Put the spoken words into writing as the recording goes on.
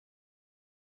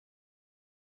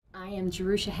I am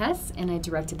Jerusha Hess, and I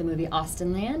directed the movie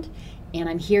Austenland, and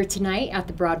I'm here tonight at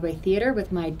the Broadway Theater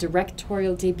with my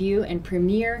directorial debut and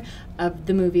premiere of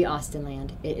the movie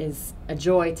Austenland. It is a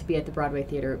joy to be at the Broadway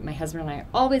Theater. My husband and I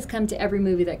always come to every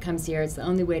movie that comes here. It's the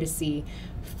only way to see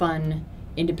fun,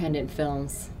 independent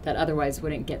films that otherwise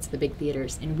wouldn't get to the big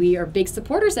theaters. And we are big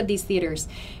supporters of these theaters,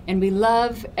 and we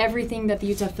love everything that the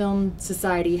Utah Film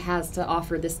Society has to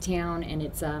offer this town, and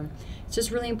it's just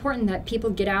really important that people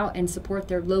get out and support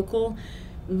their local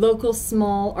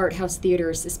small art house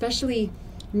theaters, especially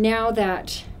now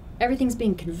that everything's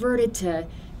being converted to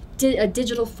a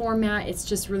digital format. It's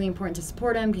just really important to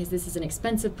support them because this is an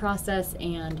expensive process,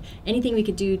 and anything we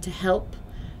could do to help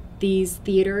these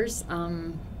theaters,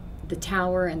 the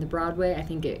Tower and the Broadway, I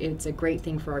think it's a great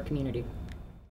thing for our community.